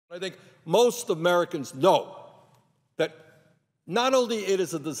I think most Americans know that not only it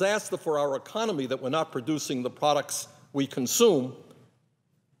is a disaster for our economy that we're not producing the products we consume,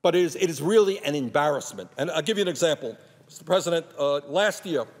 but it is really an embarrassment. And I'll give you an example. Mr. President, last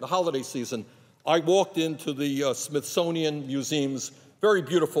year, the holiday season, I walked into the Smithsonian Museum's very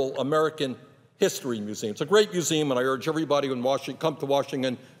beautiful American History Museum. It's a great museum, and I urge everybody in Washington, come to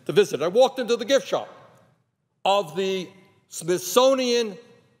Washington to visit. I walked into the gift shop of the Smithsonian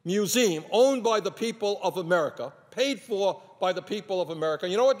Museum, owned by the people of America, paid for by the people of America.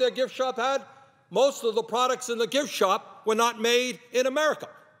 You know what their gift shop had? Most of the products in the gift shop were not made in America.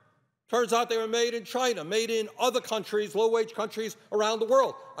 Turns out they were made in China, made in other countries, low-wage countries around the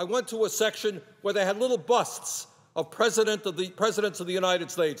world. I went to a section where they had little busts of presidents of the United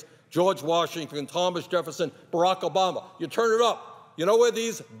States, George Washington, Thomas Jefferson, Barack Obama. You turn it up. You know where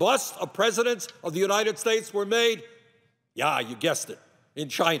these busts of presidents of the United States were made? Yeah, you guessed it, in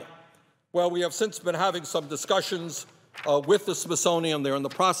China. Well, we have since been having some discussions with the Smithsonian. They're in the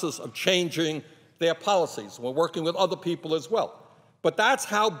process of changing their policies. We're working with other people as well. But that's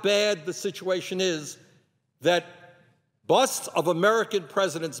how bad the situation is, that busts of American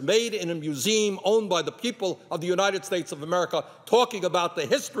presidents made in a museum owned by the people of the United States of America, talking about the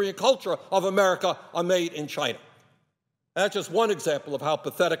history and culture of America, are made in China. And that's just one example of how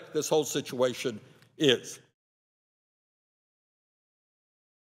pathetic this whole situation is.